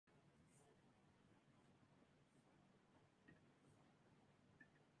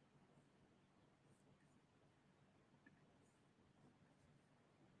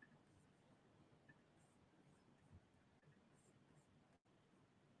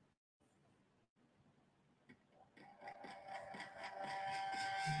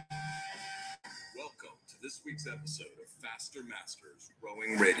this week's episode of Faster Masters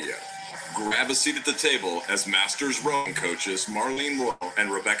Rowing Radio. Grab a seat at the table as Masters rowing coaches Marlene Royal and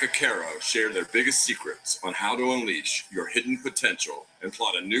Rebecca Caro share their biggest secrets on how to unleash your hidden potential and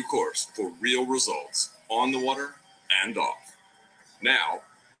plot a new course for real results on the water and off. Now,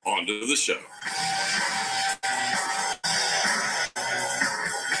 on to the show.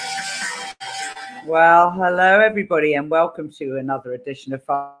 Well, hello everybody and welcome to another edition of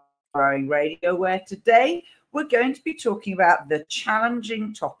Fast Rowing Radio, where today we're going to be talking about the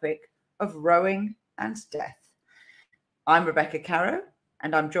challenging topic of rowing and death. I'm Rebecca Caro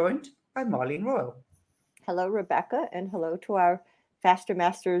and I'm joined by Marlene Royal. Hello, Rebecca, and hello to our Faster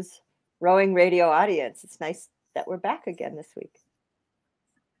Masters Rowing Radio audience. It's nice that we're back again this week.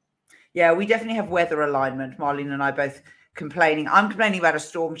 Yeah, we definitely have weather alignment. Marlene and I both complaining. I'm complaining about a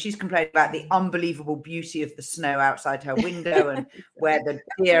storm. She's complaining about the unbelievable beauty of the snow outside her window and where the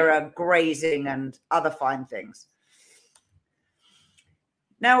deer are grazing and other fine things.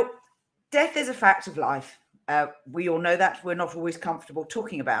 Now, death is a fact of life. We all know that. We're not always comfortable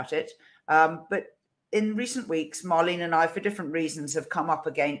talking about it. But in recent weeks, Marlene and I, for different reasons, have come up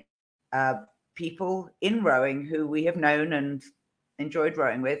against people in rowing who we have known and enjoyed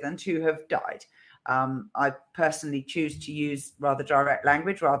rowing with and who have died. I personally choose to use rather direct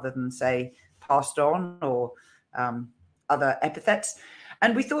language rather than say passed on or other epithets.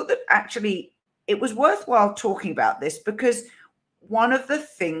 And we thought that actually it was worthwhile talking about this because one of the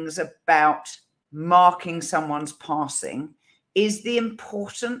things about marking someone's passing is the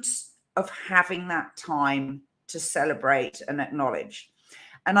importance of having that time to celebrate and acknowledge.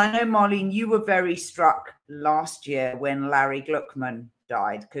 And I know, Marlene, you were very struck last year when Larry Gluckman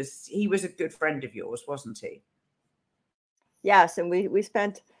died, because he was a good friend of yours, wasn't he? Yes, and we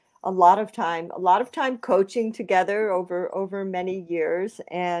spent a lot of time coaching together over many years.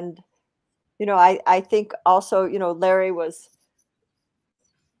 And, you know, I think also, you know, Larry was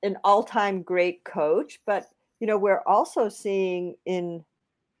an all-time great coach, but, you know, we're also seeing in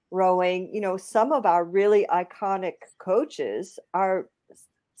rowing, you know, some of our really iconic coaches are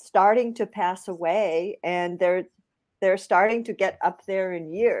starting to pass away, and they're starting to get up there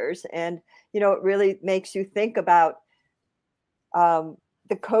in years. And, you know, it really makes you think about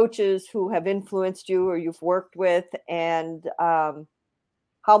the coaches who have influenced you or you've worked with, and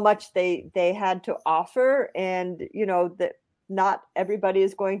how much they had to offer. And, you know, that not everybody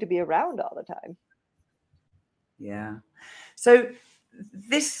is going to be around all the time. Yeah. So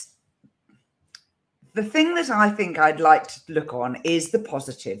the thing that I think I'd like to look on is the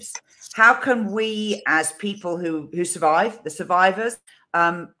positives. How can we, as people who survive, the survivors,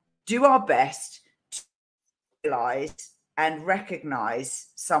 do our best to realize and recognize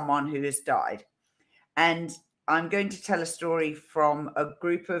someone who has died? And I'm going to tell a story from a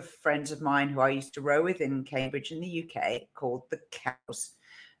group of friends of mine who I used to row with in Cambridge in the UK called the Cows.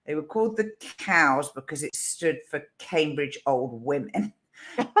 They were called the Cows because it stood for Cambridge Old Women.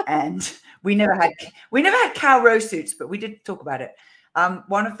 And we never had cow row suits, but we did talk about it.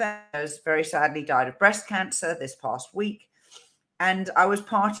 One of them has very sadly died of breast cancer this past week. And I was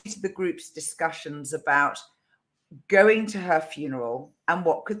party to the group's discussions about going to her funeral and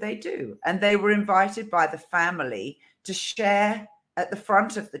what could they do. And they were invited by the family to share at the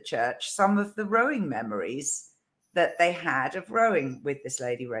front of the church some of the rowing memories that they had of rowing with this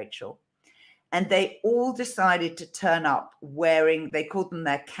lady, Rachel. And they all decided to turn up wearing, they called them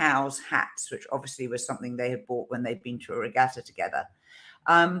their Cows hats, which obviously was something they had bought when they'd been to a regatta together.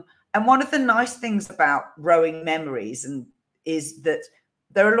 And one of the nice things about rowing memories is that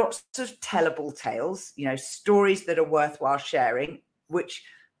there are lots of tellable tales, you know, stories that are worthwhile sharing, which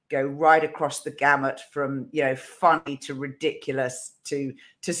go right across the gamut from, you know, funny to ridiculous to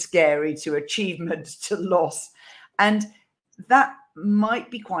scary to achievement to loss. And that might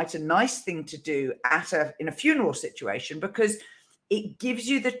be quite a nice thing to do in a funeral situation, because it gives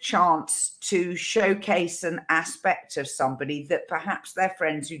you the chance to showcase an aspect of somebody that perhaps their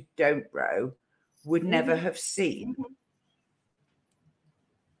friends who don't row would never have seen.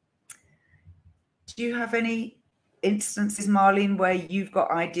 Do you have any instances, Marlene, where you've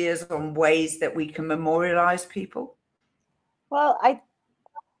got ideas on ways that we can memorialize people? Well,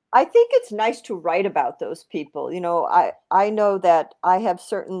 I think it's nice to write about those people. You know, I know that I have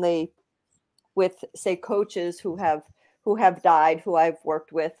certainly, with say coaches who have died, who I've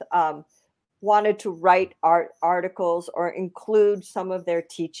worked with, wanted to write articles or include some of their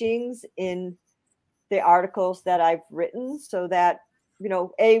teachings in the articles that I've written, so that, you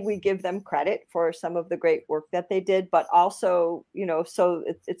know, we give them credit for some of the great work that they did, but also, you know, so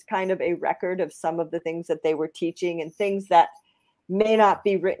it's kind of a record of some of the things that they were teaching and things that may not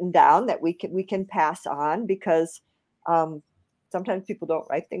be written down that we can pass on, because sometimes people don't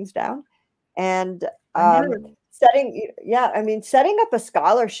write things down. And setting up a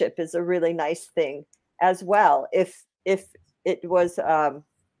scholarship is a really nice thing as well. If it was,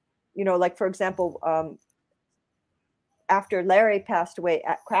 like, for example, after Larry passed away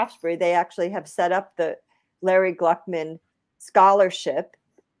at Craftsbury, they actually have set up the Larry Gluckman Scholarship,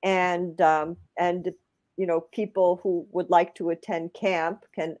 and people who would like to attend camp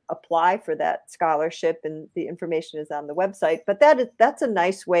can apply for that scholarship, and the information is on the website. But that's a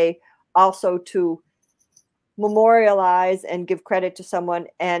nice way also to memorialize and give credit to someone,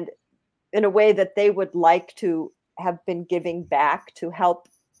 and in a way that they would like to have been giving back, to help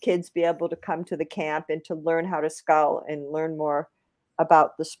kids be able to come to the camp and to learn how to scull and learn more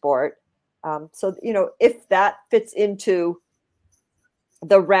about the sport. So, if that fits into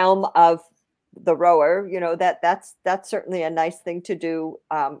the realm of the rower, that's certainly a nice thing to do.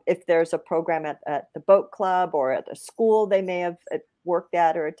 If there's a program at the boat club or at a school they may have worked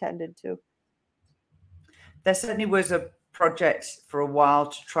at or attended to. There certainly was a project for a while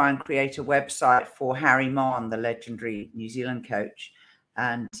to try and create a website for Harry Mahon, the legendary New Zealand coach,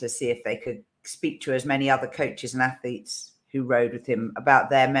 and to see if they could speak to as many other coaches and athletes who rode with him about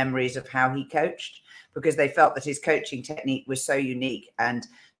their memories of how he coached, because they felt that his coaching technique was so unique and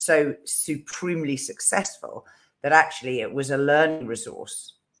so supremely successful that actually it was a learning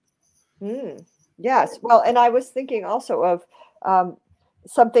resource. Yes. Well, and I was thinking also of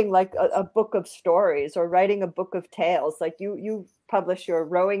something like a book of stories, or writing a book of tales. Like you publish your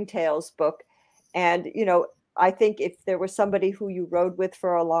Rowing Tales book, and I think if there was somebody who you rode with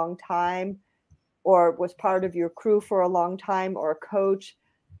for a long time, or was part of your crew for a long time, or a coach,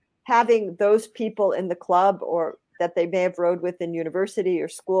 having those people in the club, or that they may have rode with in university or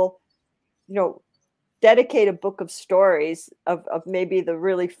school, dedicate a book of stories of maybe the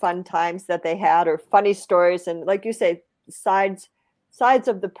really fun times that they had, or funny stories, and, like you say, sides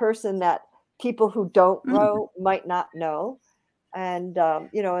of the person that people who don't row might not know. And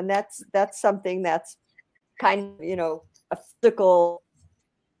and that's something that's kind of a physical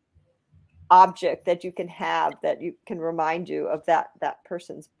object that you can have, that you can remind you of that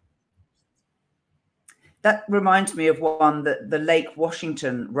person's. That reminds me of one that the Lake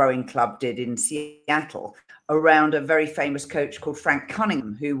Washington Rowing Club did in Seattle around a very famous coach called Frank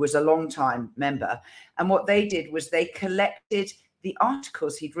Cunningham, who was a long-time member. And what they did was they collected the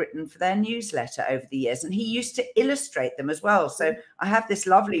articles he'd written for their newsletter over the years, and he used to illustrate them as well. So I have this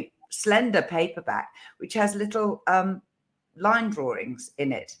lovely slender paperback which has little line drawings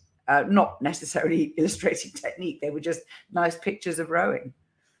in it, not necessarily illustrating technique. They were just nice pictures of rowing.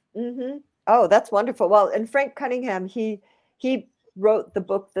 Oh, that's wonderful. Well, and Frank Cunningham, he wrote the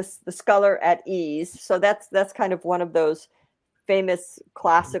book the Sculler at Ease. So that's kind of one of those famous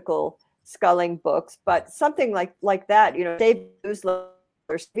classical sculling books. But something like that, Dave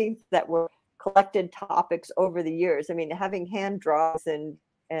newsletters that were collected topics over the years. I mean, having hand drawings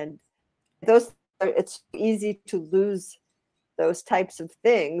and those, it's easy to lose those types of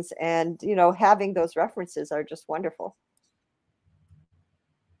things, and having those references are just wonderful.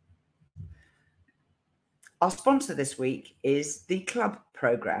 Our sponsor this week is the club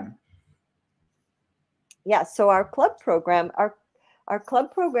program. Yeah, so our club program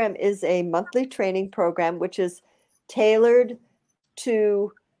is a monthly training program which is tailored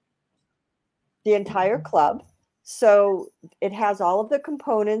to the entire club. So it has all of the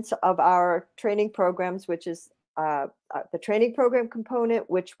components of our training programs, which is the training program component,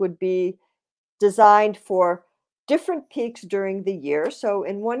 which would be designed for different peaks during the year. So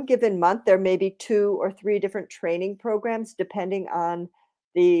in one given month, there may be 2 or 3 different training programs, depending on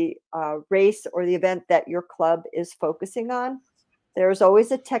the race or the event that your club is focusing on. There's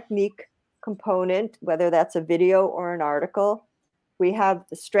always a technique component, whether that's a video or an article. We have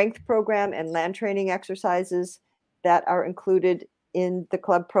the strength program and land training exercises that are included in the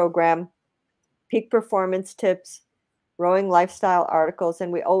club program, peak performance tips, rowing lifestyle articles,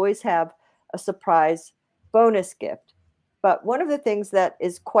 and we always have a surprise bonus gift. But one of the things that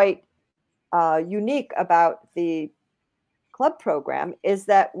is quite unique about the club program is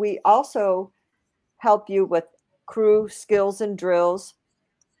that we also help you with crew skills and drills.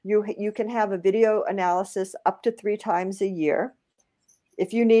 You can have a video analysis up to 3 times a year.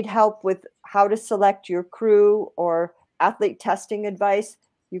 If you need help with how to select your crew or athlete testing advice,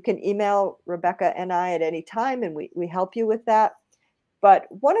 you can email Rebecca and I at any time, and we help you with that. But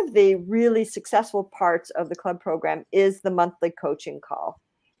one of the really successful parts of the club program is the monthly coaching call.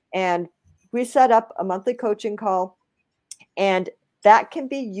 And we set up a monthly coaching call, and that can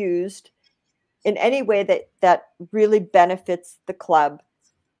be used in any way that really benefits the club.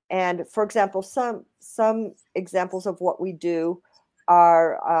 And for example, some examples of what we do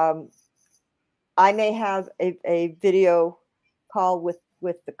are, I may have a video call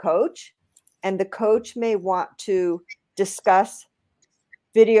with the coach, and the coach may want to discuss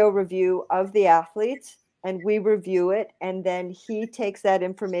video review of the athletes, and we review it, and then he takes that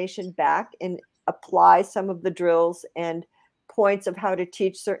information back and applies some of the drills and points of how to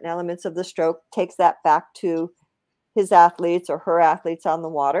teach certain elements of the stroke, takes that back to his athletes or her athletes on the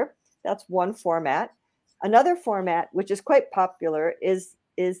water. That's one format. Another format, which is quite popular, is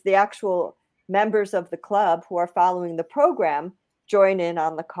the actual members of the club who are following the program join in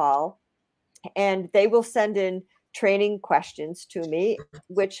on the call, and they will send in training questions to me,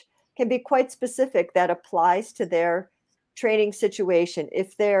 which can be quite specific, that applies to their training situation.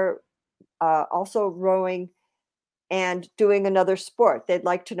 If they're also rowing and doing another sport, they'd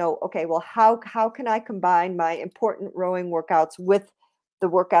like to know, okay, well, how can I combine my important rowing workouts with the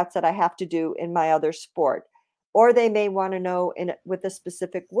workouts that I have to do in my other sport? Or they may want to know with a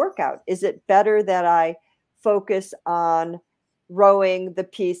specific workout, is it better that I focus on rowing the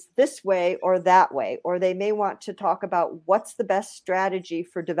piece this way or that way? Or they may want to talk about what's the best strategy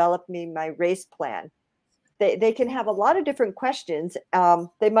for developing my race plan. They can have a lot of different questions.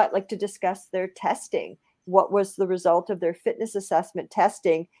 They might like to discuss their testing. What was the result of their fitness assessment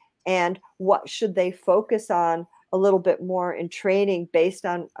testing, and what should they focus on a little bit more in training based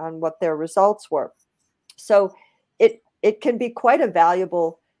on what their results were? So it can be quite a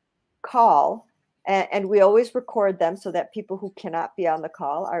valuable call, and we always record them so that people who cannot be on the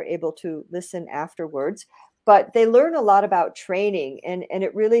call are able to listen afterwards. But they learn a lot about training, and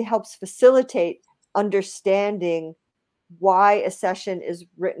it really helps facilitate understanding why a session is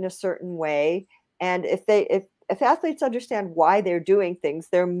written a certain way. And if athletes understand why they're doing things,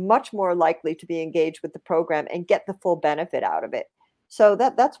 they're much more likely to be engaged with the program and get the full benefit out of it. So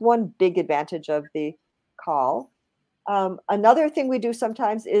that's one big advantage of the call. Another thing we do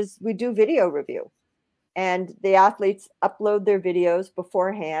sometimes is we do video review, and the athletes upload their videos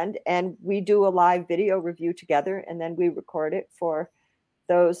beforehand, and we do a live video review together, and then we record it for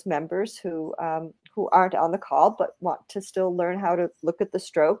those members who aren't on the call but want to still learn how to look at the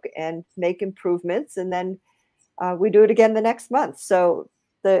stroke and make improvements. And then we do it again the next month. So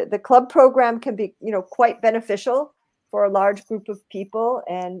the club program can be, quite beneficial for a large group of people,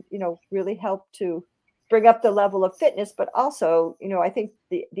 and, really help to bring up the level of fitness, but also, I think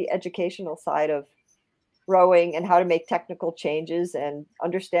the educational side of rowing and how to make technical changes and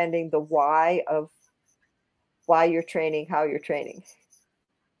understanding the why of why you're training, how you're training.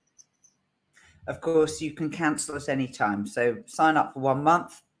 Of course, you can cancel at any time. So sign up for 1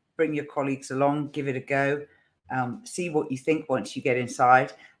 month, bring your colleagues along, give it a go, see what you think once you get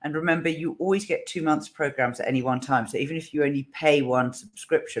inside. And remember, you always get 2 months programs at any one time. So even if you only pay 1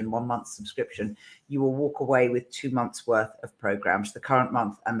 month subscription, you will walk away with 2 months worth of programs, the current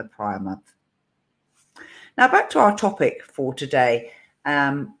month and the prior month. Now back to our topic for today.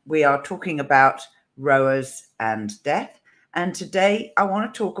 We are talking about rowers and death. And today I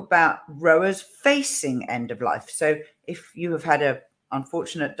want to talk about rowers facing end of life. So if you have had an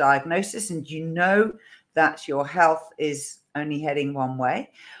unfortunate diagnosis and you know that your health is only heading one way,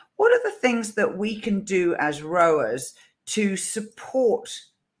 what are the things that we can do as rowers to support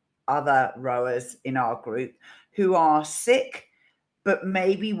other rowers in our group who are sick but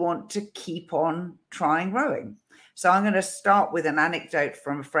maybe want to keep on trying rowing? So I'm going to start with an anecdote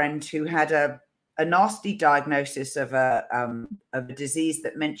from a friend who had a nasty diagnosis of a disease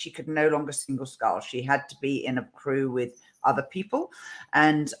that meant she could no longer single scull. She had to be in a crew with other people.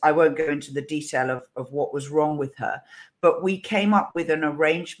 And I won't go into the detail of what was wrong with her, but we came up with an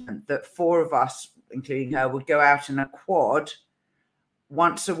arrangement that 4 of us, including her, would go out in a quad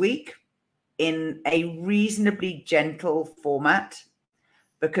once a week in a reasonably gentle format,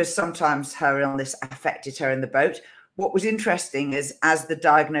 because sometimes her illness affected her in the boat. What was interesting is, as the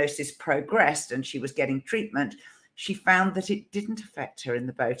diagnosis progressed and she was getting treatment, she found that it didn't affect her in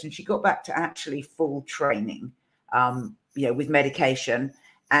the boat, and she got back to actually full training, with medication.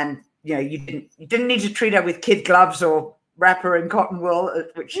 And you didn't need to treat her with kid gloves or wrap her in cotton wool,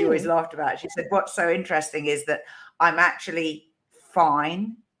 which she always laughed about. She said, "What's so interesting is that I'm actually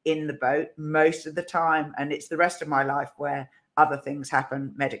fine in the boat most of the time, and it's the rest of my life where other things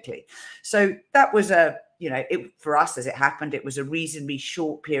happen medically." So that was for us, as it happened, it was a reasonably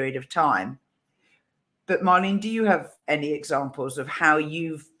short period of time. But Marlene, do you have any examples of how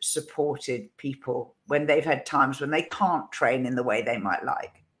you've supported people when they've had times when they can't train in the way they might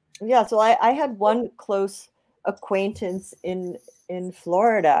like? Yeah, so I had one close acquaintance in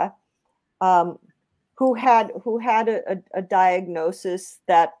Florida who had a diagnosis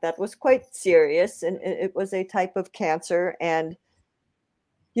that was quite serious, and it was a type of cancer. And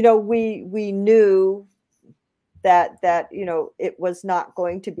we knew that it was not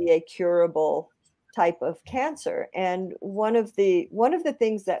going to be a curable type of cancer. And one of the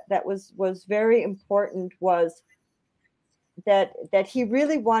things that was very important was that he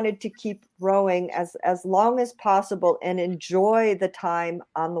really wanted to keep rowing as long as possible and enjoy the time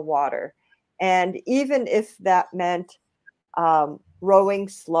on the water. And even if that meant rowing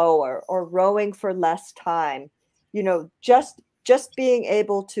slower or rowing for less time, just being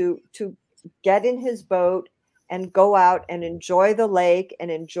able to get in his boat and go out and enjoy the lake and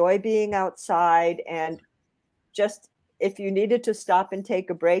enjoy being outside. And just, if you needed to stop and take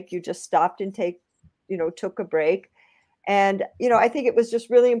a break, you just stopped and took a break. And, I think it was just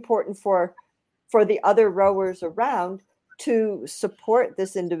really important for the other rowers around to support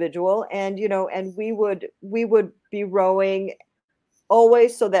this individual. And, and we would be rowing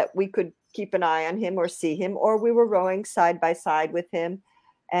always so that we could keep an eye on him or see him, or we were rowing side by side with him.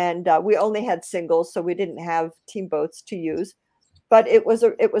 And we only had singles, so we didn't have team boats to use. But it was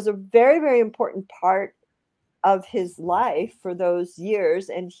a very, very important part of his life for those years.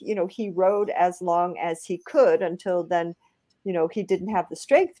 And, he rowed as long as he could until then, he didn't have the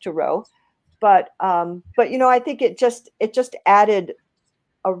strength to row. But I think it just added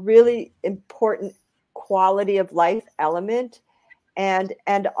a really important quality of life element. And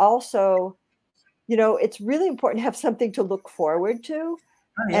also, it's really important to have something to look forward to.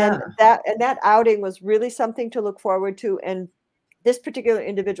 Oh, yeah. And that outing was really something to look forward to. And this particular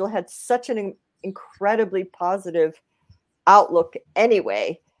individual had such an incredibly positive outlook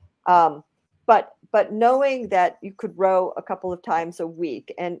anyway. But knowing that you could row a couple of times a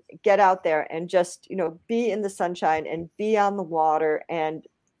week and get out there and just, be in the sunshine and be on the water, and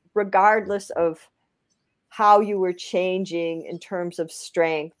regardless of how you were changing in terms of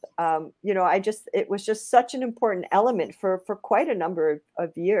strength, it was just such an important element for quite a number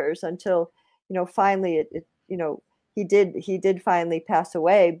of years until, finally he did finally pass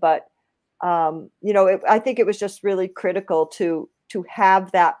away. But, I think it was just really critical to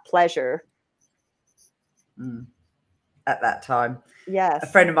have that pleasure at that time. Yes. A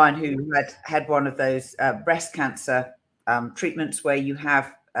friend of mine who had one of those breast cancer treatments where you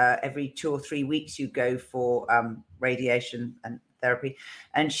have every 2 or 3 weeks you go for radiation and therapy,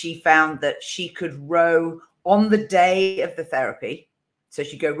 and she found that she could row on the day of the therapy. So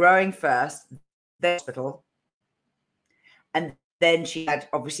she'd go rowing first, then hospital, and then she had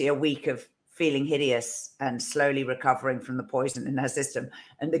obviously a week of feeling hideous and slowly recovering from the poison in her system.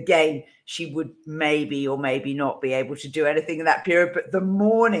 And again, she would maybe or maybe not be able to do anything in that period, but the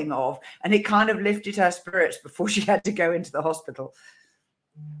morning of, and it kind of lifted her spirits before she had to go into the hospital.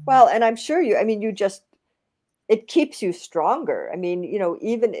 Well, and I'm sure it keeps you stronger. I mean,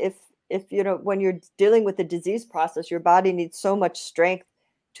 even if when you're dealing with the disease process, your body needs so much strength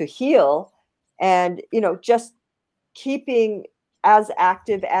to heal, and, just keeping as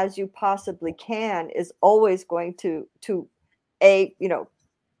active as you possibly can is always going to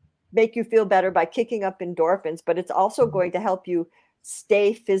make you feel better by kicking up endorphins, but it's also going to help you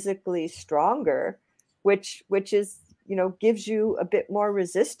stay physically stronger, which is, gives you a bit more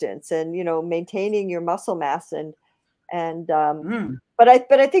resistance and, maintaining your muscle mass but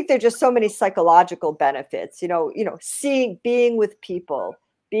I think there's just so many psychological benefits, being with people,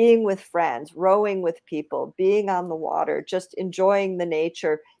 being with friends, rowing with people, being on the water, just enjoying the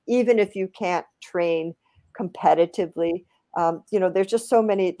nature, even if you can't train competitively. There's just so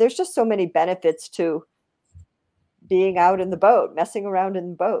many benefits to being out in the boat, messing around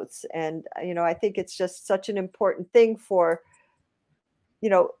in boats. And, I think it's just such an important thing for,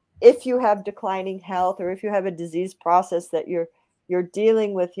 if you have declining health or if you have a disease process that you're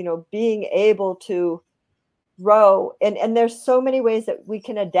dealing with, being able to row. And there's so many ways that we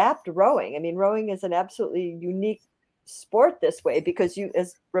can adapt rowing. I mean, rowing is an absolutely unique sport this way, because you,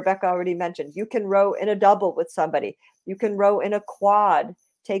 as Rebecca already mentioned, you can row in a double with somebody. You can row in a quad,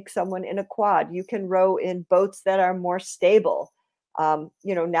 take someone in a quad. You can row in boats that are more stable.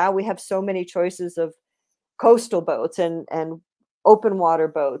 Now we have so many choices of coastal boats and open water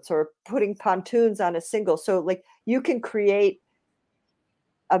boats, or putting pontoons on a single. So like you can create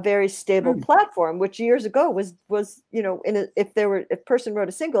a very stable platform, which years ago was if a person rowed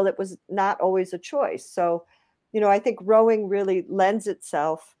a single, it was not always a choice. So, I think rowing really lends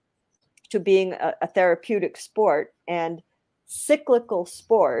itself to being a therapeutic sport, and cyclical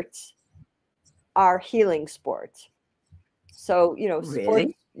sports are healing sports. So,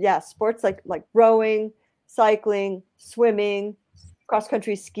 Really? sports like rowing, cycling, swimming, cross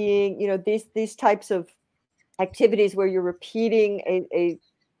country skiing, these types of activities where you're repeating a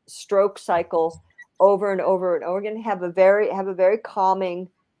stroke cycle over and over and over again have a very calming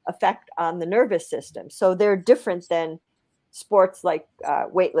effect on the nervous system. So they're different than sports like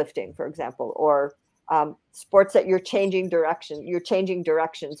weightlifting, for example, or sports that you're changing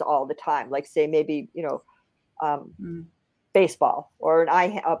directions all the time, like say maybe baseball, or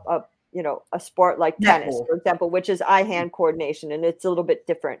a sport like tennis, for example, which is eye-hand coordination, and it's a little bit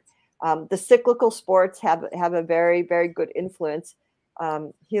different. The cyclical sports have a very, very good influence,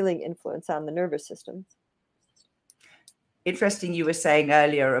 healing influence on the nervous system. Interesting, you were saying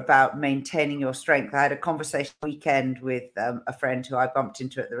earlier about maintaining your strength. I had a conversation weekend with a friend who I bumped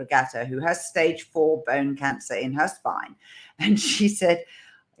into at the regatta who has stage 4 bone cancer in her spine. And she said,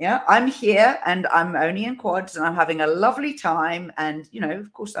 I'm here and I'm only in quads and I'm having a lovely time. And,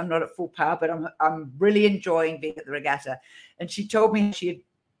 of course, I'm not at full power, but I'm really enjoying being at the regatta. And she told me she had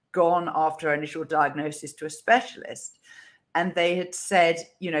gone after her initial diagnosis to a specialist. And they had said,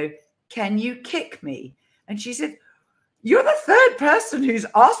 can you kick me? And she said, you're the third person who's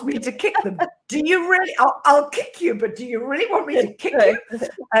asked me to kick them. Do you really? I'll kick you, but do you really want me to kick you?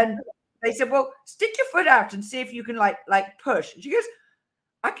 And they said, well, stick your foot out and see if you can like push. And she goes,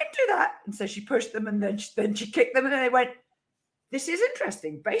 I can do that. And so she pushed them, and then she kicked them, and then they went, this is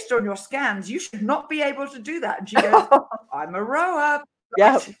interesting. Based on your scans, you should not be able to do that. And she goes, I'm a rower.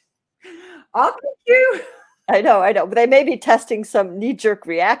 Yeah, I'll kick you. I know. But they may be testing some knee-jerk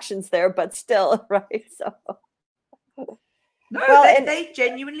reactions there, but still, right? So. No, they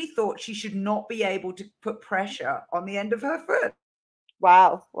genuinely thought she should not be able to put pressure on the end of her foot.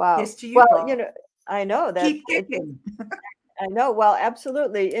 Wow. Yes, to you, well, Bob. I know that. Keep kicking. I know. Well,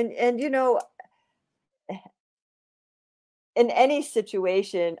 absolutely. And in any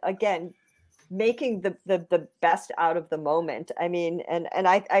situation, again, making the best out of the moment. I mean, and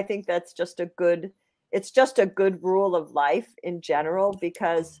I think that's just it's just a good rule of life in general,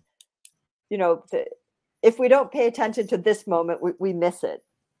 because, if we don't pay attention to this moment, we miss it.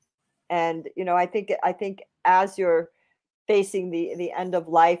 And, I think as you're facing the end of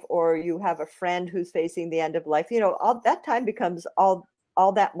life, or you have a friend who's facing the end of life, all that time becomes all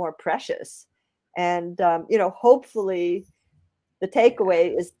that more precious. And, hopefully the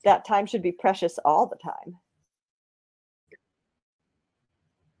takeaway is that time should be precious all the time.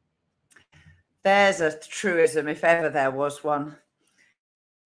 There's a truism, if ever there was one.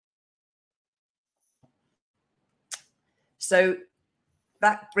 So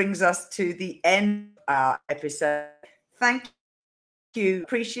that brings us to the end of our episode. Thank you.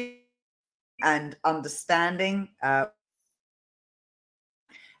 Appreciate and understanding. Not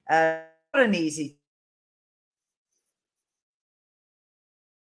an easy.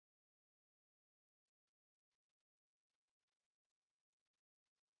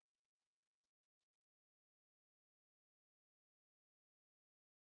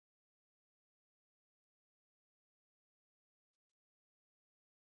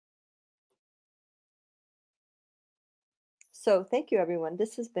 So thank you, everyone.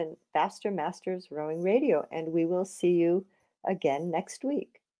 This has been Faster Masters Rowing Radio, and we will see you again next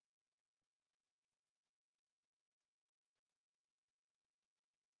week.